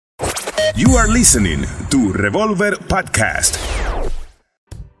You are listening to Revolver Podcast.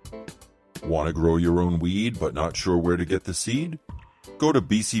 Want to grow your own weed but not sure where to get the seed? Go to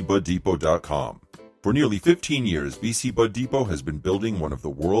bcbuddepot.com. For nearly 15 years, BC Bud Depot has been building one of the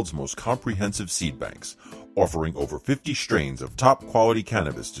world's most comprehensive seed banks, offering over 50 strains of top-quality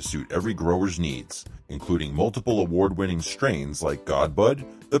cannabis to suit every grower's needs, including multiple award-winning strains like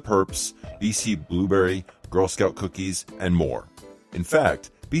Godbud, The Purps, BC Blueberry, Girl Scout Cookies, and more. In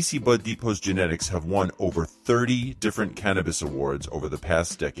fact, BC Bud Depot's genetics have won over 30 different cannabis awards over the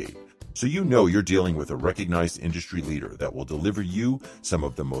past decade. So you know you're dealing with a recognized industry leader that will deliver you some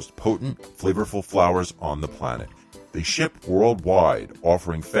of the most potent, flavorful flowers on the planet. They ship worldwide,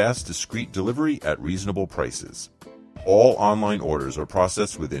 offering fast, discreet delivery at reasonable prices. All online orders are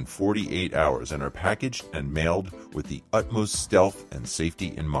processed within 48 hours and are packaged and mailed with the utmost stealth and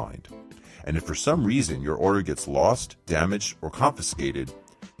safety in mind. And if for some reason your order gets lost, damaged, or confiscated,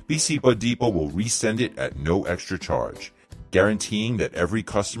 BC Bud Depot will resend it at no extra charge, guaranteeing that every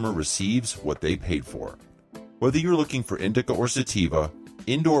customer receives what they paid for. Whether you're looking for indica or sativa,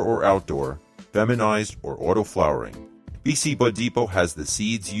 indoor or outdoor, feminized or auto flowering, BC Bud Depot has the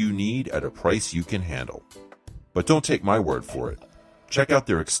seeds you need at a price you can handle. But don't take my word for it. Check out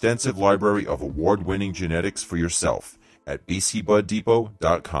their extensive library of award-winning genetics for yourself at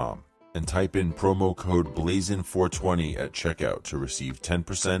bcbuddepot.com and type in promo code BLAZIN420 at checkout to receive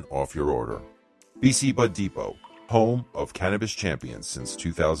 10% off your order. BC Bud Depot, home of cannabis champions since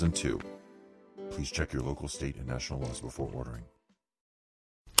 2002. Please check your local, state, and national laws before ordering.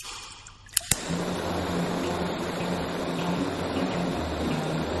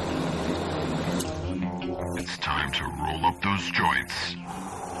 It's time to roll up those joints,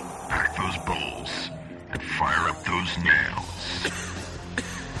 pack those bowls, and fire up those nails.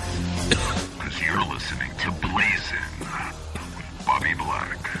 Because you're listening to Blazin' with Bobby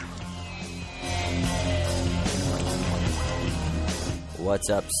Black. What's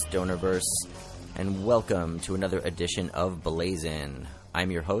up, Stonerverse, and welcome to another edition of Blazin'.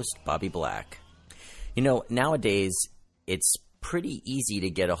 I'm your host, Bobby Black. You know, nowadays, it's pretty easy to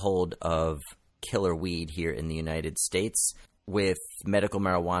get a hold of killer weed here in the United States, with medical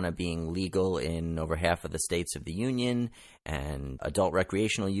marijuana being legal in over half of the states of the Union, and adult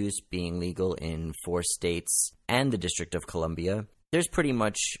recreational use being legal in 4 states and the District of Columbia. There's pretty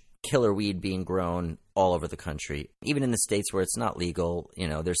much killer weed being grown all over the country. Even in the states where it's not legal, you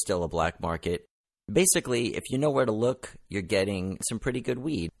know, there's still a black market. Basically, if you know where to look, you're getting some pretty good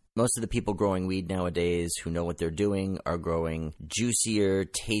weed. Most of the people growing weed nowadays who know what they're doing are growing juicier,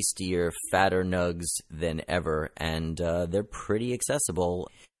 tastier, fatter nugs than ever, and they're pretty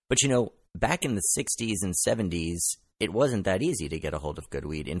accessible. But you know, back in the 60s and 70s, it wasn't that easy to get a hold of good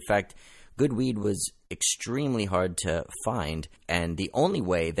weed. In fact, good weed was extremely hard to find, and the only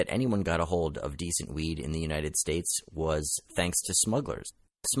way that anyone got a hold of decent weed in the United States was thanks to smugglers.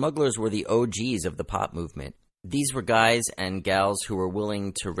 Smugglers were the OGs of the pot movement. These were guys and gals who were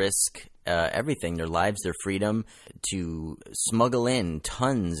willing to risk everything, their lives, their freedom, to smuggle in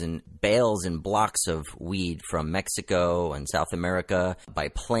tons and bales and blocks of weed from Mexico and South America by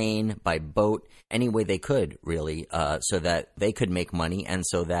plane, by boat, any way they could, really, so that they could make money and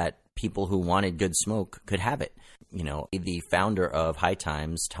so that people who wanted good smoke could have it. You know, the founder of High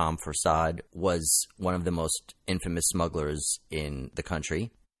Times, Tom Forsad, was one of the most infamous smugglers in the country.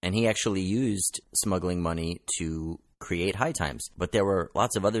 And he actually used smuggling money to create High Times. But there were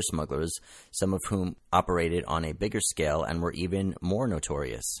lots of other smugglers, some of whom operated on a bigger scale and were even more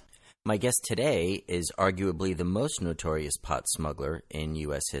notorious. My guest today is arguably the most notorious pot smuggler in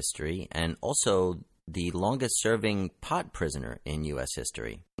U.S. history, and also the longest-serving pot prisoner in U.S.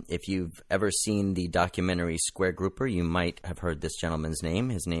 history. If you've ever seen the documentary Square Grouper, you might have heard this gentleman's name.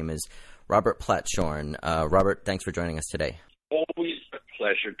 His name is Robert Platshorn. Robert, thanks for joining us today. Always a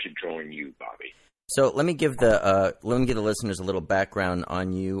pleasure to join you, Bobby. So let me give the listeners a little background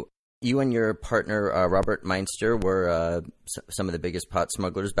on you. You and your partner, Robert Meinster, were some of the biggest pot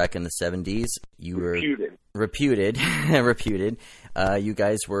smugglers back in the 70s. You were reputed. You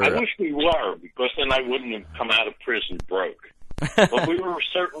guys were... I wish we were, because then I wouldn't have come out of prison broke. But we were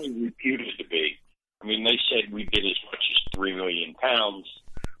certainly reputed to be. I mean, they said we did as much as 3 million pounds,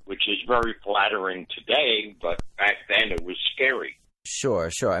 which is very flattering today, but back then it was scary. Sure.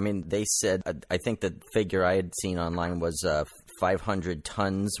 I mean, they said, I think the figure I had seen online was 500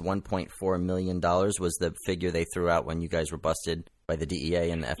 tons, $1.4 million was the figure they threw out when you guys were busted by the DEA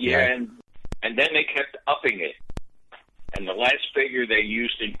and the FBI. Yeah, and then they kept upping it. And the last figure they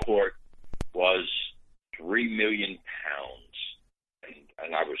used in court was 3 million pounds.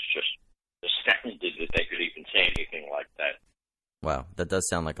 And I was just astounded that they could even say anything like that. Wow, that does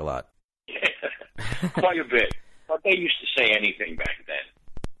sound like a lot. quite a bit. But they used to say anything back then.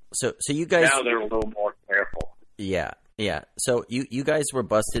 So you guys now they're a little more careful. Yeah. So you guys were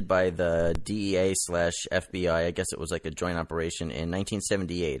busted by the DEA/FBI. I guess it was like a joint operation in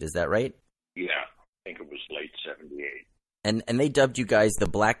 1978. Is that right? Yeah, I think it was late 78. And they dubbed you guys the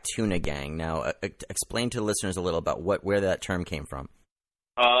Black Tuna Gang. Now, explain to the listeners a little about where that term came from.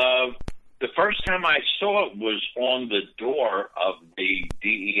 The first time I saw it was on the door of the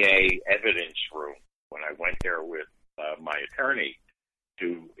DEA evidence room when I went there with my attorney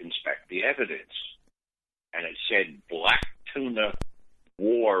to inspect the evidence. And it said Black Tuna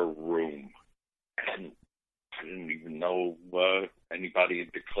War Room. And I didn't even know anybody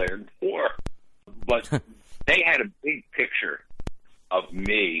had declared war. But they had a big picture of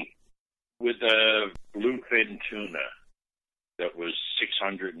me with a bluefin tuna that was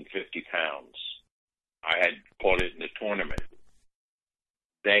 650 pounds. I had caught it in a tournament.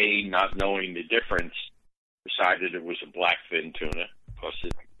 They, not knowing the difference, decided it was a blackfin tuna because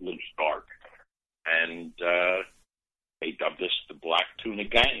it looks dark. And they dubbed us the Black Tuna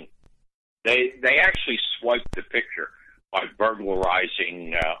Gang. They actually swiped the picture by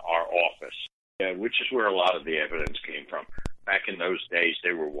burglarizing our office, which is where a lot of the evidence came from. Back in those days,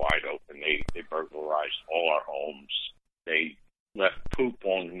 they were wide open. They burglarized all our homes. They left poop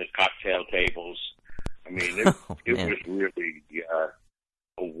on the cocktail tables. I mean, it was really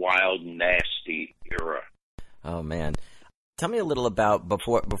a wild, nasty era. Oh, man. Tell me a little about,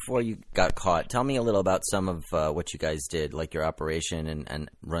 before you got caught, tell me a little about some of what you guys did, like your operation and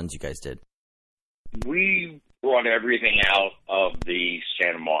runs you guys did. We brought everything out of the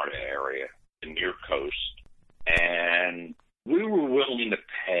Santa Marta area, the near coast, and we were willing to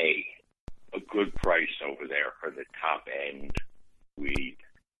pay a good price over there for the top end weed.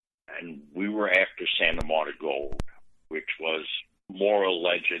 And we were after Santa Marta Gold, which was more a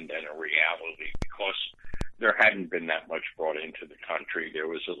legend than a reality because there hadn't been that much brought into the country. There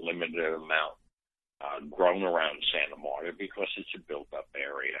was a limited amount grown around Santa Marta because it's a built-up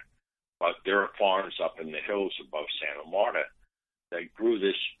area. But there are farms up in the hills above Santa Marta that grew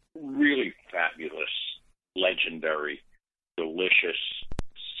this really fabulous, legendary, delicious,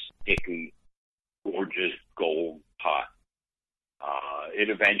 sticky, gorgeous gold pot. It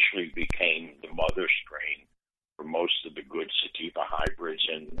eventually became the mother strain for most of the good sativa hybrids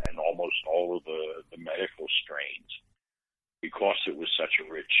and almost all of the medical strains because it was such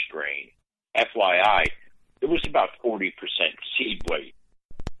a rich strain. FYI, it was about 40% seed weight.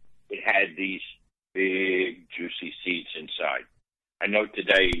 It had these big, juicy seeds inside. I know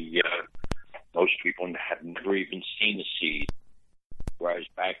today most people have never even seen a seed, whereas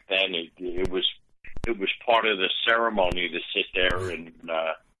back then it was part of the ceremony to sit there and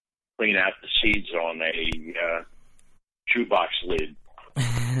clean out the seeds on a shoebox lid.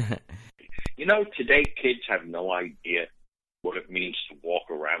 You know, today kids have no idea what it means to walk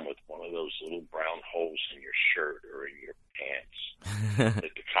around with one of those little brown holes in your shirt or in your pants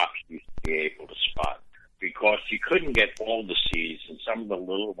that the cops used to be able to spot because you couldn't get all the seeds and some of the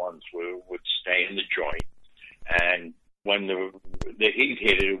little ones would stay in the joint. And when the heat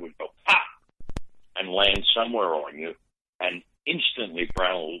hit it, it would go pop and land somewhere on you and instantly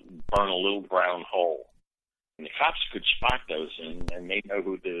burn a little brown hole. And the cops could spot those and they know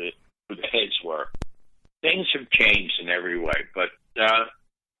who the heads were. Things have changed in every way, but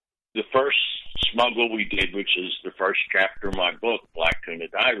the first smuggle we did, which is the first chapter of my book, Black Tuna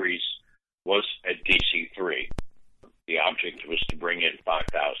Diaries, was at DC-3. The object was to bring in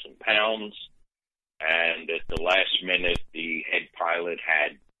 5,000 pounds, and at the last minute, the head pilot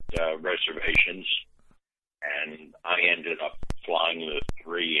had reservations, and I ended up flying the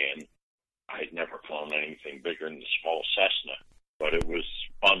 3 in. I had never flown anything bigger than the small Cessna, but it was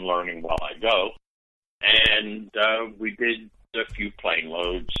fun learning while I go. And we did a few plane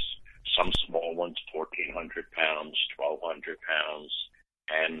loads, some small ones, 1,400 pounds, 1,200 pounds.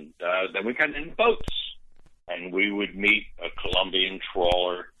 And then we got in boats. And we would meet a Colombian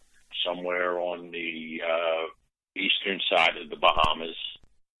trawler somewhere on the eastern side of the Bahamas,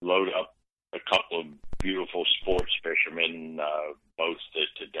 load up a couple of beautiful sports fishermen, boats that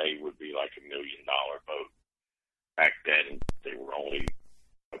today would be like $1 million boat. Back then, they were only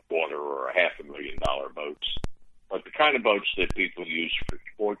a quarter or a $500,000 boats, but the kind of boats that people use for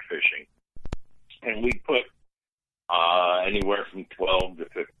sport fishing. And we put anywhere from 12 to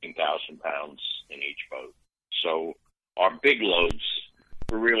 15,000 pounds in each boat. So our big loads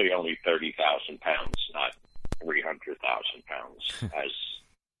were really only 30,000 pounds, not 300,000 pounds,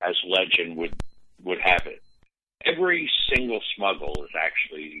 as legend would have it. Every single smuggle is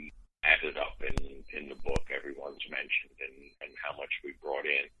actually added up in the book. Everyone's mentioned and how much we brought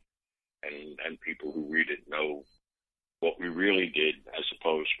in. and people who read it know what we really did as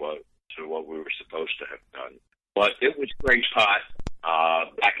opposed to what we were supposed to have done. But it was great pot.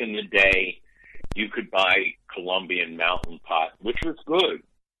 Back in the day, you could buy Colombian mountain pot, which was good.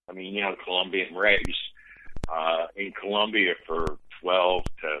 I mean, Colombian regs in Colombia for $12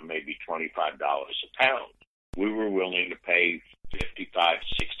 to maybe $25 a pound. We were willing to pay $55,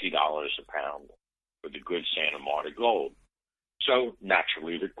 $60 a pound for the good Santa Marta Gold. So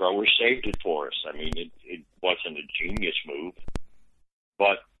naturally, the growers saved it for us. I mean, it wasn't a genius move,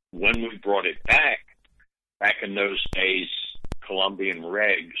 but when we brought it back in those days, Colombian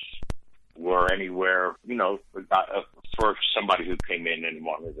regs were anywhere, for somebody who came in and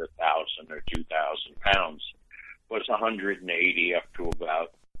wanted 1,000 or 2,000 pounds, was 180 up to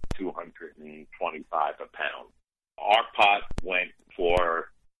about 225 a pound. Our pot went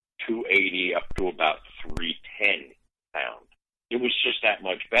for 280 up to about 310 pound. It was just that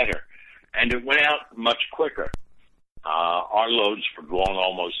much better, and it went out much quicker. Our loads were gone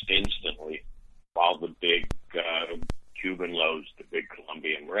almost instantly, while the big Cuban loads, the big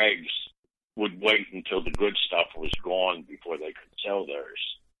Colombian regs, would wait until the good stuff was gone before they could sell theirs.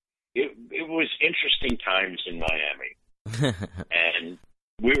 It was interesting times in Miami, and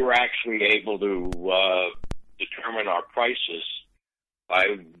we were actually able to determine our prices by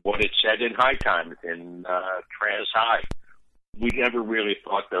what it said in High Times, in Trans High. We never really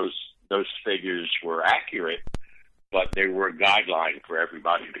thought those figures were accurate, but they were a guideline for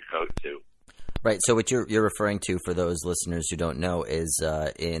everybody to go to. Right. So what you're referring to, for those listeners who don't know, is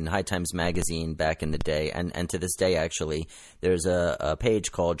in High Times magazine back in the day, and to this day actually, there's a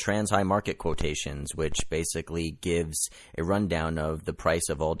page called Trans High Market Quotations, which basically gives a rundown of the price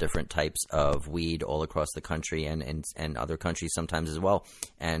of all different types of weed all across the country and other countries sometimes as well.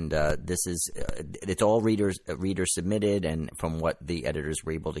 And it's all reader submitted, and from what the editors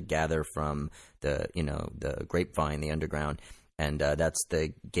were able to gather from the grapevine, the underground. And that's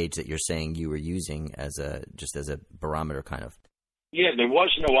the gauge that you're saying you were using as a barometer, kind of. Yeah, there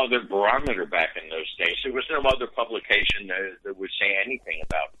was no other barometer back in those days. There was no other publication that would say anything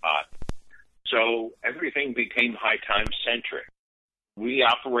about pot. So everything became High Times centric. We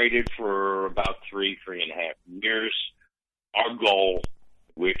operated for about 3.5 years. Our goal,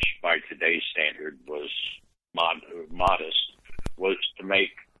 which by today's standard was modest, was to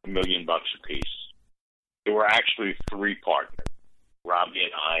make $1 million a piece. There were actually 3 partners, Robbie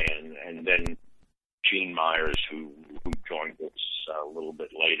and I, and then Gene Myers, who joined us a little bit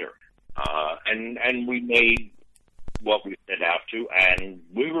later. And we made what we set out to, and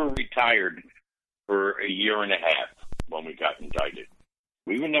we were retired for 1.5 years when we got indicted.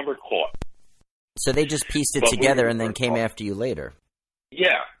 We were never caught. So they just pieced it together and then came after you later.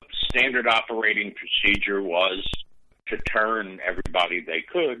 Yeah. Standard operating procedure was to turn everybody they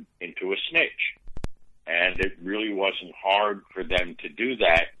could into a snitch. And it really wasn't hard for them to do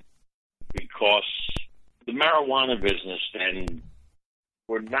that, because the marijuana business then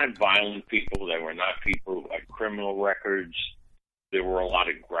were not violent people. They were not people who had criminal records. There were a lot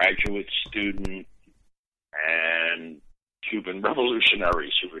of graduate students and Cuban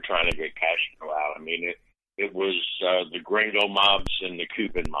revolutionaries who were trying to get cash flow out. I mean, it was the gringo mobs and the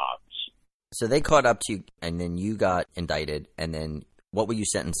Cuban mobs. So they caught up to you, and then you got indicted, and then what were you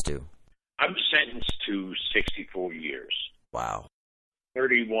sentenced to? I was sentenced to 64 years. Wow.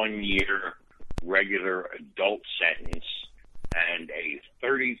 31-year regular adult sentence and a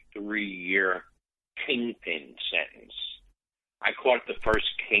 33-year kingpin sentence. I caught the first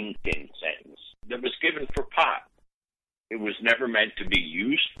kingpin sentence that was given for pot. It was never meant to be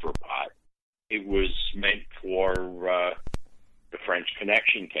used for pot. It was meant for the French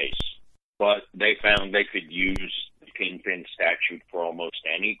Connection case. But they found they could use the kingpin statute for almost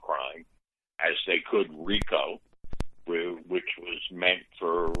any crime, as they could RICO, which was meant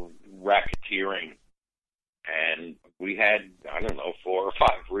for racketeering. And we had, 4 or 5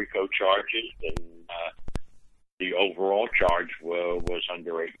 RICO charges, and the overall charge was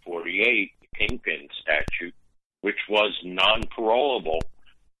under 848, the kingpin statute, which was non-parolable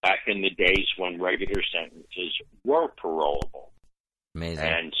back in the days when regular sentences were parolable. Amazing.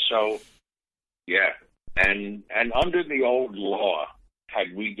 And so, yeah, and under the old law,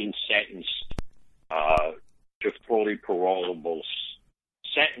 had we been sentenced to fully parolable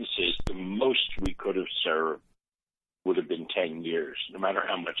sentences, the most we could have served would have been 10 years, no matter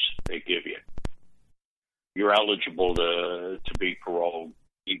how much they give you. You're eligible to be paroled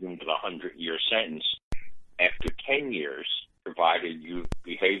even with a 100-year sentence after 10 years, provided you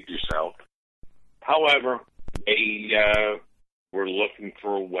behaved yourself. However, they were looking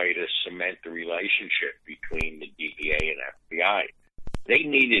for a way to cement the relationship between the DEA and FBI. they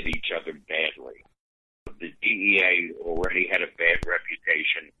needed each other badly. The DEA already had a bad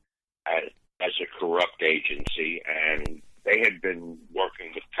reputation as a corrupt agency, and they had been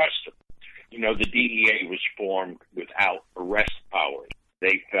working with Customs. You know, the DEA was formed without arrest powers.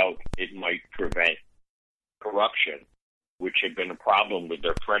 They felt it might prevent corruption, which had been a problem with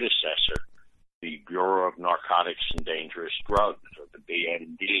their predecessor, the Bureau of Narcotics and Dangerous Drugs, or the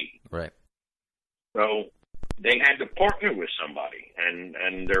BND. Right. So they had to partner with somebody,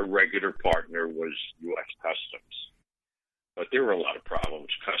 and their regular partner was U.S. Customs. But there were a lot of problems.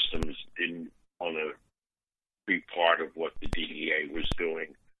 Customs didn't want to be part of what the DEA was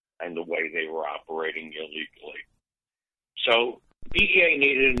doing and the way they were operating illegally. So DEA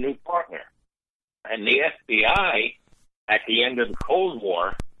needed a new partner. And the FBI, at the end of the Cold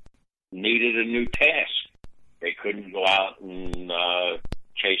War, needed a new task. They couldn't go out and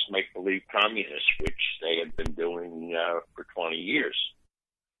chase make-believe communists, which they had been doing for 20 years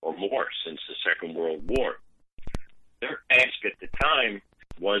or more since the Second World War. Their task at the time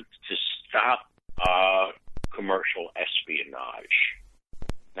was to stop commercial espionage.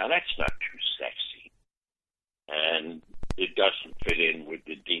 Now, that's not too sexy, and it doesn't fit in with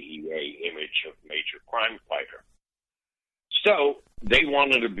the DEA image of major crime fighter. So they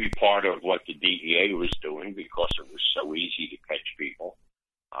wanted to be part of what the DEA was doing because it was so easy to catch people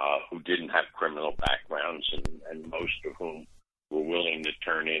who didn't have criminal backgrounds and most of whom were willing to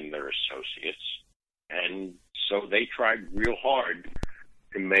turn in their associates. And so they tried real hard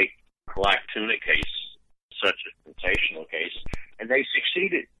to make Black Tuna case such a sensational case, and they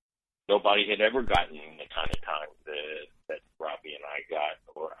succeeded. Nobody had ever gotten the kind of time that Robbie and I got,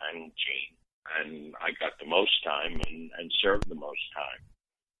 and Gene. And I got the most time and served the most time.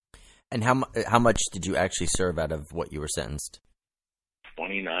 And how much did you actually serve out of what you were sentenced?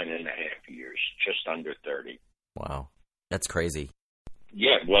 29 and a half years, just under 30. Wow. That's crazy.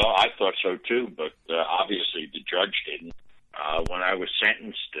 Yeah, well, I thought so too, but obviously the judge didn't. When I was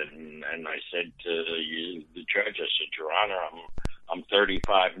sentenced and I said to the judge, I said, Your Honor, I'm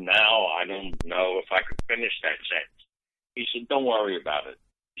 35 now. I don't know if I could finish that sentence. He said, don't worry about it.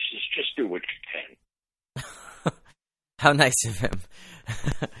 He says, just do what you can. How nice of him.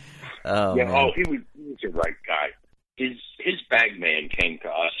 He was a right guy. His bag man came to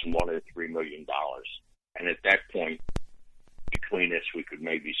us and wanted $3 million. And at that point, between us, we could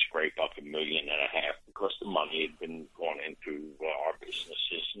maybe scrape up $1.5 million because the money had been going into our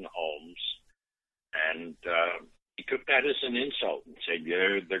businesses and homes. And he took that as an insult and said,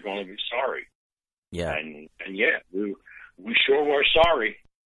 yeah, they're going to be sorry. Yeah. And yeah, we sure were sorry.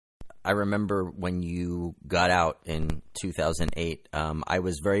 I remember when you got out in 2008, I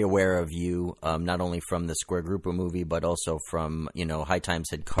was very aware of you, not only from the Square Grouper movie, but also from, High Times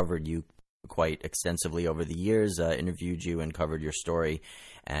had covered you quite extensively over the years, interviewed you and covered your story,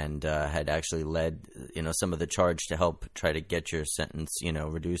 and had actually led, some of the charge to help try to get your sentence,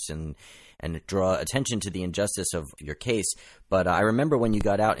 reduced and draw attention to the injustice of your case. But I remember when you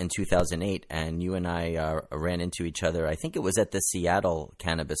got out in 2008 and you and I ran into each other, I think it was at the Seattle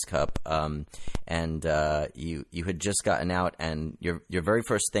Cannabis Cup, and you had just gotten out, and your very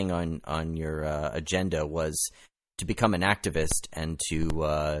first thing on your agenda was to become an activist and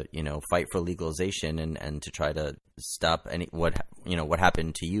to fight for legalization and to try to stop what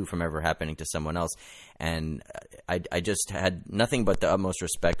happened to you from ever happening to someone else. And I just had nothing but the utmost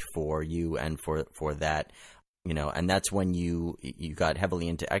respect for you and for that, and that's when you got heavily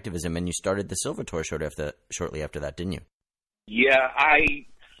into activism and you started the Silver Tour shortly after that, didn't you? Yeah, I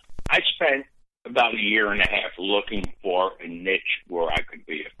spent about 1.5 years looking for a niche where I could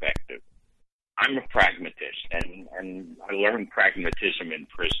be effective. I'm a pragmatist, and I learned pragmatism in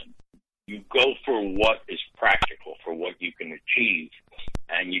prison. You go for what is practical, for what you can achieve,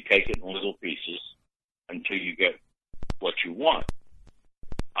 and you take it in little pieces until you get what you want.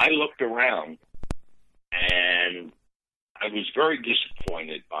 I looked around, and I was very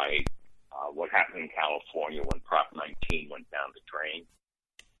disappointed by what happened in California when Prop 19 went down the drain.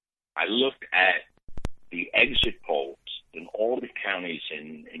 I looked at the exit polls in all the counties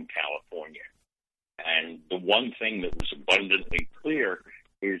in California. And the one thing that was abundantly clear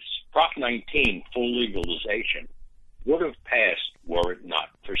is Prop 19, full legalization, would have passed were it not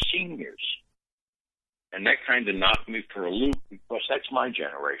for seniors. And that kind of knocked me for a loop because that's my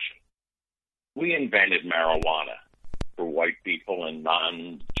generation. We invented marijuana for white people and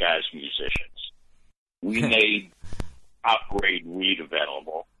non-jazz musicians. We made top-grade weed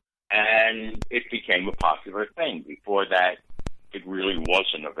available, and it became a popular thing. Before that, it really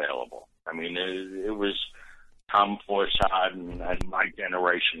wasn't available. I mean, it was Tom Forsyth and my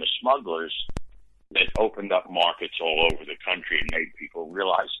generation of smugglers that opened up markets all over the country and made people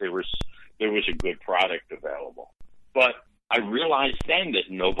realize there was a good product available. But I realized then that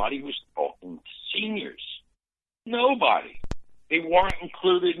nobody was talking to seniors. Nobody. They weren't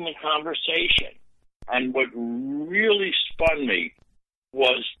included in the conversation. And what really spun me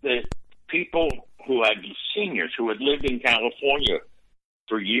was that people who had seniors who had lived in California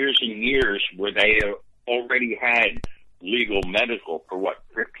for years and years, where they already had legal medical for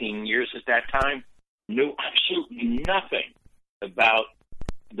 15 years at that time, knew absolutely nothing about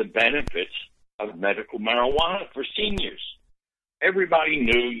the benefits of medical marijuana for seniors. Everybody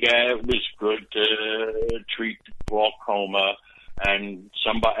knew, it was good to treat glaucoma, and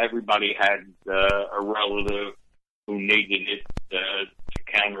everybody had a relative who needed it to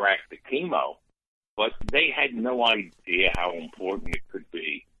counteract the chemo, but they had no idea how important it could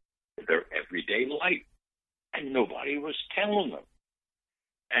be to their everyday life, and nobody was telling them.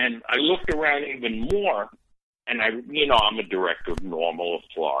 And I looked around even more, and I'm a director of Normal of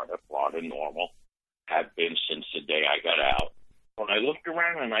Florida Normal, have been since the day I got out. But I looked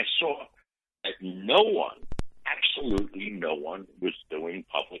around and I saw that no one, absolutely no one, was doing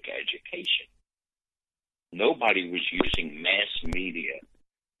public education. Nobody was using mass media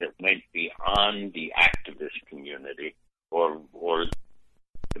that went beyond the activist community or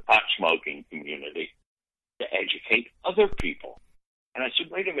the pot smoking community to educate other people. And I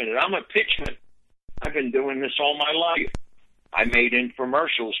said, wait a minute, I'm a pitchman. I've been doing this all my life. I made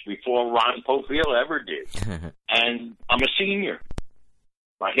infomercials before Ron Popeil ever did. And I'm a senior.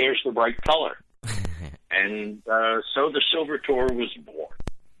 My hair's the right color. And so the Silver Tour was born.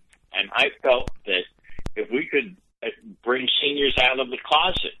 And I felt that if we could bring seniors out of the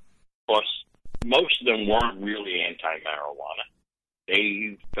closet, because most of them weren't really anti-marijuana,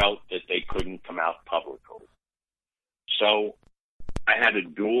 they felt that they couldn't come out publicly. So I had a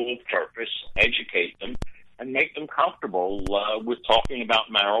dual purpose: educate them and make them comfortable with talking about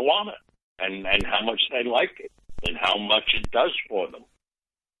marijuana and how much they like it and how much it does for them.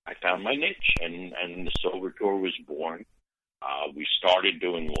 I found my niche, and the Silver Tour was born. We started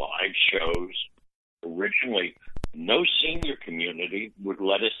doing live shows. Originally, no senior community would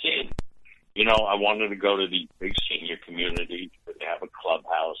let us in. I wanted to go to the big senior communities where they have a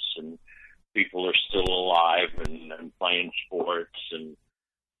clubhouse and people are still alive and playing sports and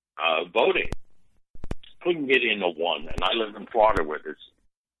voting. Couldn't get into one, and I live in Florida where there's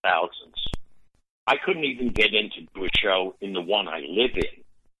thousands. I couldn't even get in to do a show in the one I live in,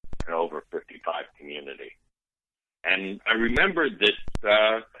 an over 55 community. And I remembered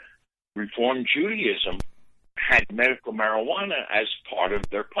that Reform Judaism had medical marijuana as part of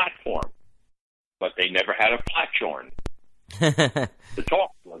their platform, but they never had a Platshorn to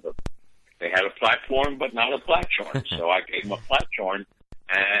talk with them. They had a platform, but not a Platshorn. So I gave them a Platshorn,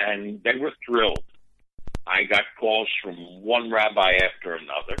 and they were thrilled. I got calls from one rabbi after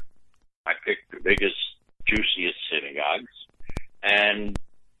another. I picked the biggest, juiciest synagogues and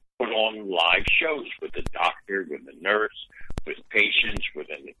put on live shows with the doctor, with the nurse, with patients, with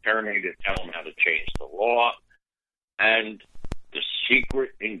an attorney to tell them how to change the law. And the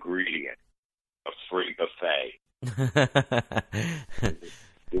secret ingredient, a free buffet.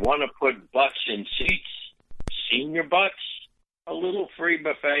 You want to put butts in seats, senior butts? A little free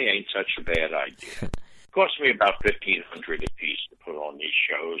buffet ain't such a bad idea. It cost me about $1,500 a piece to put on these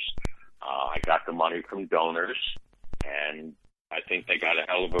shows. I got the money from donors, and I think they got a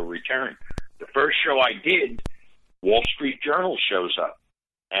hell of a return. The first show I did, Wall Street Journal shows up,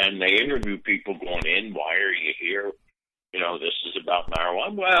 and they interview people going in. Why are you here? This is about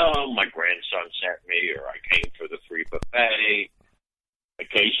marijuana. Well, my grandson sent me, or I came for the free buffet.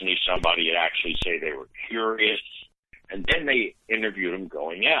 Occasionally somebody would actually say they were curious. And then they interviewed them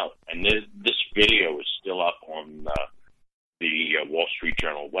going out. And this video is still up on the Wall Street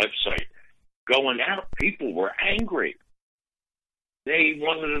Journal website. Going out, people were angry. They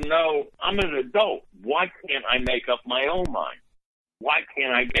wanted to know, I'm an adult. Why can't I make up my own mind? Why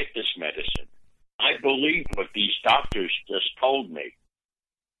can't I get this medicine? I believe what these doctors just told me.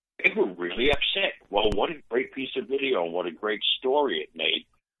 They were really upset. Well, what a great piece of video and what a great story it made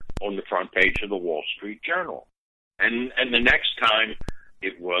on the front page of the Wall Street Journal. And the next time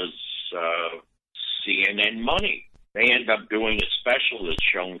it was CNN Money. They end up doing a special that's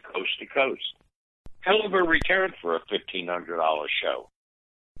shown coast to coast. Hell of a return for a $1,500 show.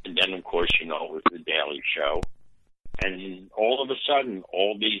 And then, of course, it was the Daily Show. And all of a sudden,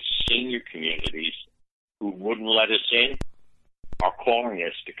 all these senior communities who wouldn't let us in are calling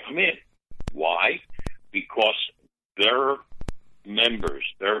us to come in. Why? Because their members,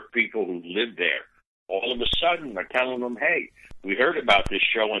 their people who live there, all of a sudden are telling them, hey, we heard about this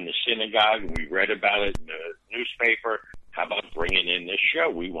show in the synagogue, and we read about it in the newspaper. How about bringing in this show?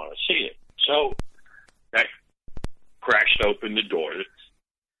 We want to see it. So that crashed open the doors.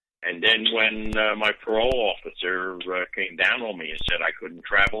 And then when my parole officer came down on me and said I couldn't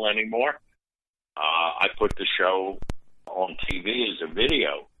travel anymore, I put the show on TV as a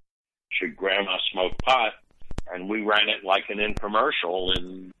video. Should Grandma Smoke Pot? And we ran it like an infomercial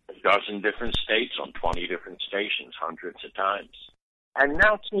in a dozen different states on 20 different stations, hundreds of times. And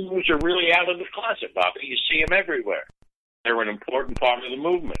now seniors are really out of the closet, Bobby. You see them everywhere. They're an important part of the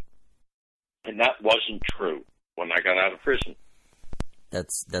movement. And that wasn't true when I got out of prison.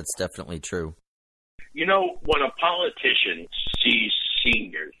 That's definitely true. You know, when a politician sees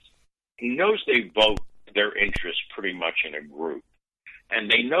seniors, he knows they vote their interests pretty much in a group. And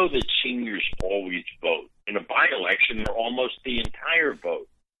they know that seniors always vote. In a by-election, they're almost the entire vote.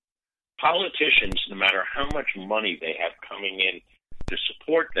 Politicians, no matter how much money they have coming in to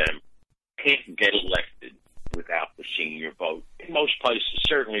support them, can't get elected without the senior vote. In most places,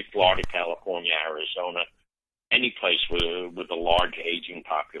 certainly Florida, California, Arizona, any place with a large aging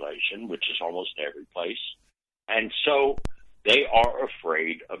population, which is almost every place. And so they are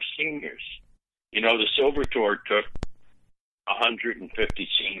afraid of seniors. You know, the Silver Tour took 150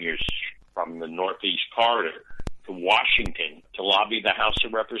 seniors from the Northeast Corridor to Washington to lobby the House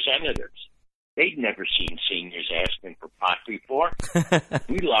of Representatives. They'd never seen seniors asking for pot before.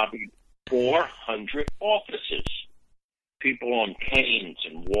 We lobbied 400 offices. People on canes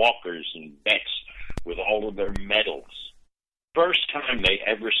and walkers and vets with all of their medals. First time they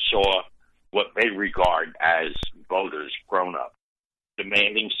ever saw what they regard as voters grown up,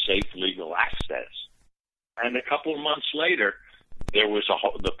 demanding safe legal access. And a couple of months later, there was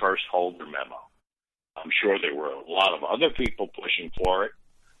the first Holder memo. I'm sure there were a lot of other people pushing for it,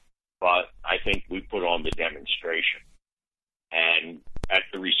 but I think we put on the demonstration. And at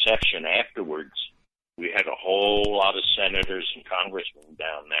the reception afterwards, we had a whole lot of senators and congressmen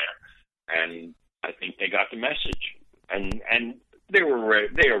down there, and I think they got the message. And they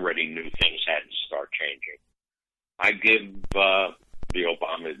already knew things had to start changing. I give the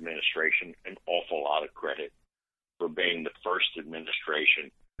Obama administration an awful lot of credit for being the first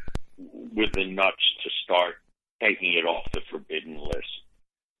administration with the nuts to start taking it off the forbidden list.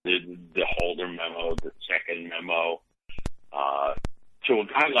 The Holder memo, the second memo, to a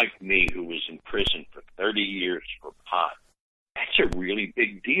guy like me who was in prison for 30 years for pot, that's a really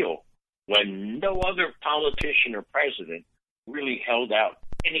big deal when no other politician or president really held out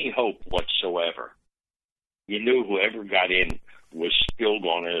any hope whatsoever. You knew whoever got in was still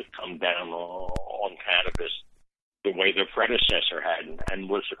going to come down on cannabis the way their predecessor had and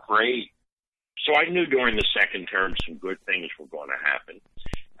was afraid. So I knew during the second term some good things were going to happen.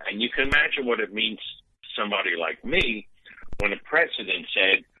 And you can imagine what it means to somebody like me when a president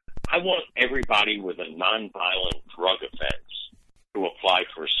said, I want everybody with a nonviolent drug offense to apply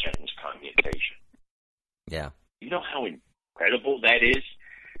for a sentence commutation. Yeah. You know how incredible that is?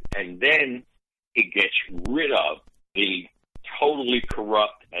 And then it gets rid of the totally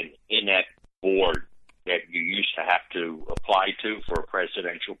corrupt and inept board that you used to have to apply to for a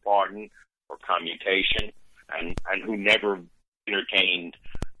presidential pardon or commutation, and who never entertained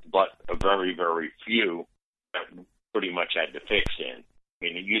but a very, very few that pretty much had to fix in. I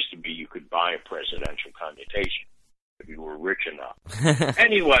mean, it used to be you could buy a presidential commutation if you were rich enough.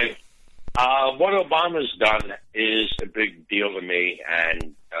 Anyway, what Obama's done is a big deal to me,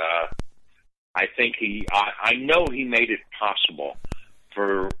 and I think I know he made it possible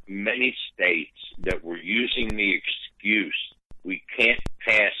for many states that were using the excuse we can't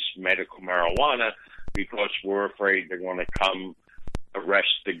pass medical marijuana because we're afraid they're going to come arrest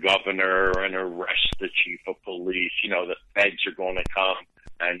the governor and arrest the chief of police. You know, the feds are going to come.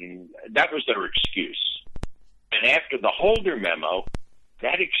 And that was their excuse. And after the Holder memo,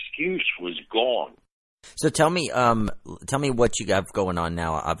 that excuse was gone. So tell me what you have going on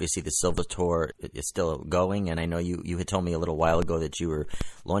now. Obviously, the Silver Tour is still going, and I know you had told me a little while ago that you were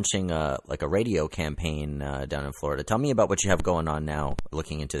launching a radio campaign down in Florida. Tell me about what you have going on now,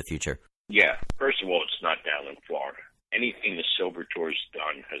 looking into the future. Yeah, first of all, it's not down in Florida. Anything the Silver Tour's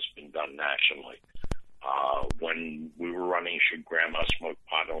done has been done nationally. When we were running Should Grandma Smoke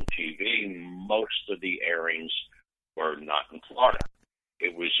Pot on TV, most of the airings were not in Florida.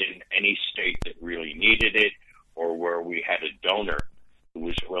 It was in any state that really needed it or where we had a donor who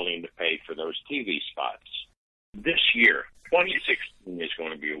was willing to pay for those TV spots. This year, 2016 is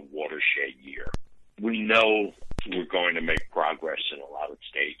going to be a watershed year. We know we're going to make progress in a lot of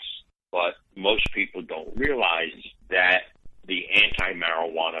states, but most people don't realize that the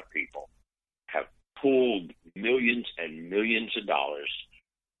anti-marijuana people have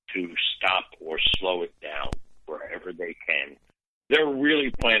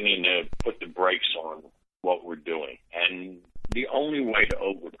planning to put the brakes on what we're doing. And the only way to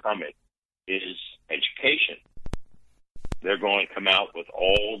overcome it is education. They're going to come out with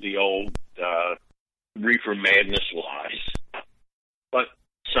all the old reefer madness lies. But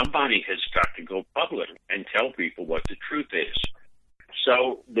somebody has got to go public and tell people what the truth is.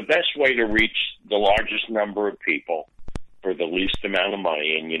 So the best way to reach the largest number of people for the least amount of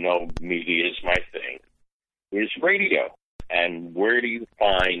money, and you know media is my thing, is radio. And where do you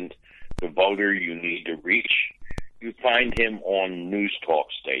find the voter you need to reach? You find him on news talk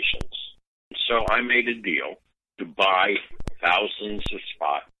stations. So I made a deal to buy thousands of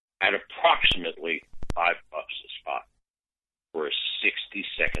spots at approximately $5 a spot for a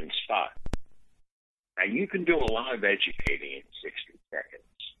 60-second spot. And you can do a lot of educating in 60 seconds.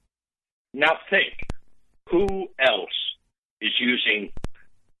 Now think, who else is using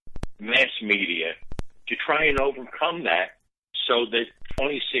mass media to try and overcome that so that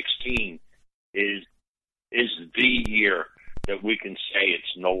 2016 is the year that we can say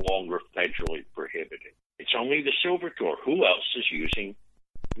it's no longer federally prohibited? It's only the Silver Tour. Who else is using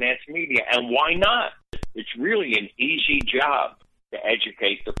mass media? And why not? It's really an easy job to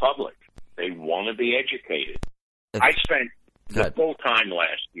educate the public. They want to be educated. I spent the full time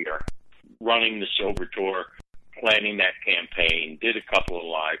last year running the Silver Tour, planning that campaign, did a couple of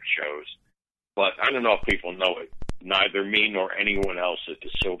live shows. But I don't know if people know it. Neither me nor anyone else at the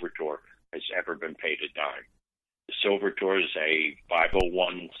Silver Tour has ever been paid a dime. The Silver Tour is a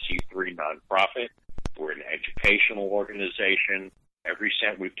 501c3 nonprofit. We're an educational organization. Every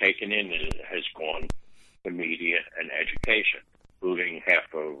cent we've taken in has gone to media and education, including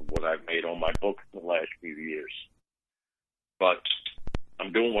half of what I've made on my book in the last few years. But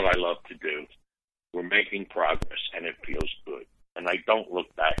I'm doing what I love to do. We're making progress, and it feels good. And I don't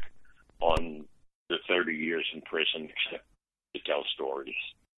look back on the 30 years in prison except to tell stories.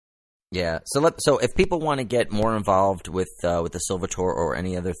 Yeah. So if people want to get more involved with the Silver Tour or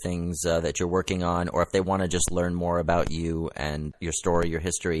any other things that you're working on, or if they want to just learn more about you and your story, your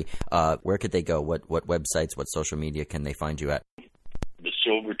history, where could they go? What websites, what social media can they find you at?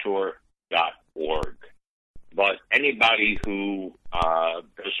 thesilvertour.org. But anybody who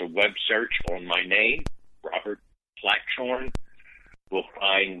does a web search on my name, Robert Platshorn, will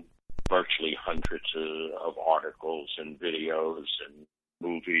find virtually hundreds of articles and videos and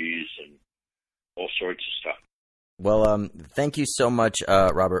movies and all sorts of stuff. Well, thank you so much,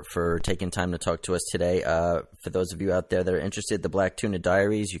 Robert, for taking time to talk to us today. For those of you out there that are interested, the Black Tuna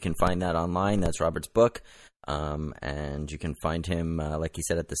Diaries, you can find that online. That's Robert's book. And you can find him, like he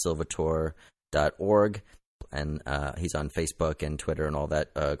said, at thesilvertour.org. And he's on Facebook and Twitter and all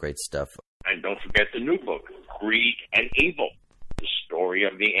that great stuff. And don't forget the new book, Greed and Evil, the story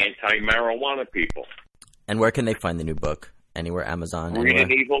of the anti-marijuana people. And where can they find the new book? Anywhere, Amazon?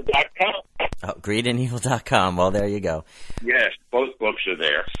 Greedandevil.com. Oh, greedandevil.com. Well, there you go. Yes, both books are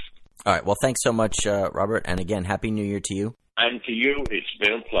there. All right. Well, thanks so much, Robert. And again, Happy New Year to you. And to you, it's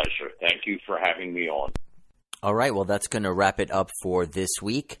been a pleasure. Thank you for having me on. All right, well, that's going to wrap it up for this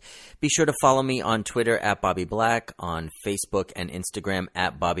week. Be sure to follow me on Twitter at Bobby Black, on Facebook and Instagram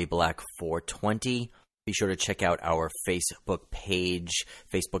at Bobby Black 420. Be sure to check out our Facebook page,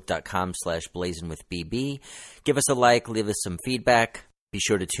 facebook.com/blazingwithbb. Give us a like, leave us some feedback. Be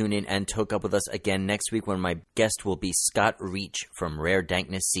sure to tune in and toke up with us again next week when my guest will be Scott Reach from Rare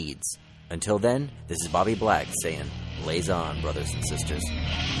Dankness Seeds. Until then, this is Bobby Black saying, blaze on, brothers and sisters.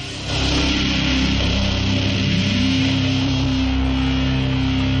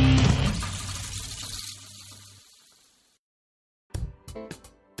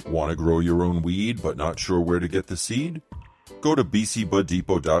 Want to grow your own weed but not sure where to get the seed? Go to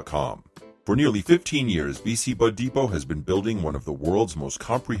bcbuddepot.com. For nearly 15 years, BC Bud Depot has been building one of the world's most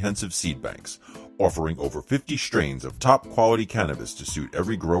comprehensive seed banks, offering over 50 strains of top-quality cannabis to suit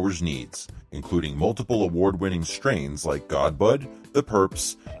every grower's needs, including multiple award-winning strains like Godbud, The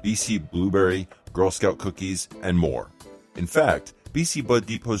Perps, BC Blueberry, Girl Scout Cookies, and more. In fact, BC Bud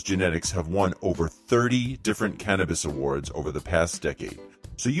Depot's genetics have won over 30 different cannabis awards over the past decade.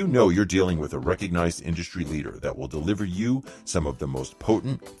 So you know you're dealing with a recognized industry leader that will deliver you some of the most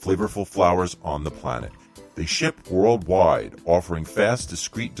potent, flavorful flowers on the planet. They ship worldwide, offering fast,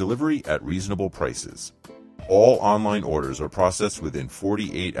 discreet delivery at reasonable prices. All online orders are processed within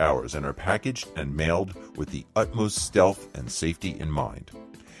 48 hours and are packaged and mailed with the utmost stealth and safety in mind.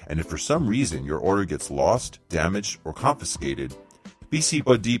 And if for some reason your order gets lost, damaged, or confiscated, BC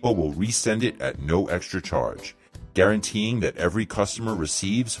Bud Depot will resend it at no extra charge, guaranteeing that every customer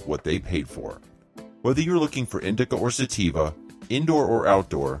receives what they paid for. Whether you're looking for indica or sativa, indoor or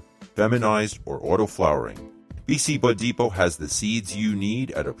outdoor, feminized or auto flowering, BC Bud Depot has the seeds you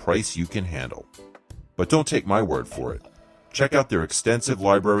need at a price you can handle. But don't take my word for it. Check out their extensive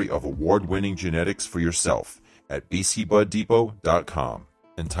library of award-winning genetics for yourself at bcbuddepot.com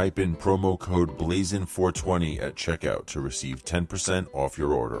and type in promo code BLAZIN420 at checkout to receive 10% off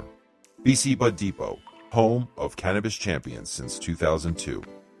your order. BC Bud Depot, home of cannabis champions since 2002.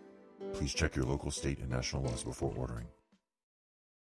 Please check your local, state, and national laws before ordering.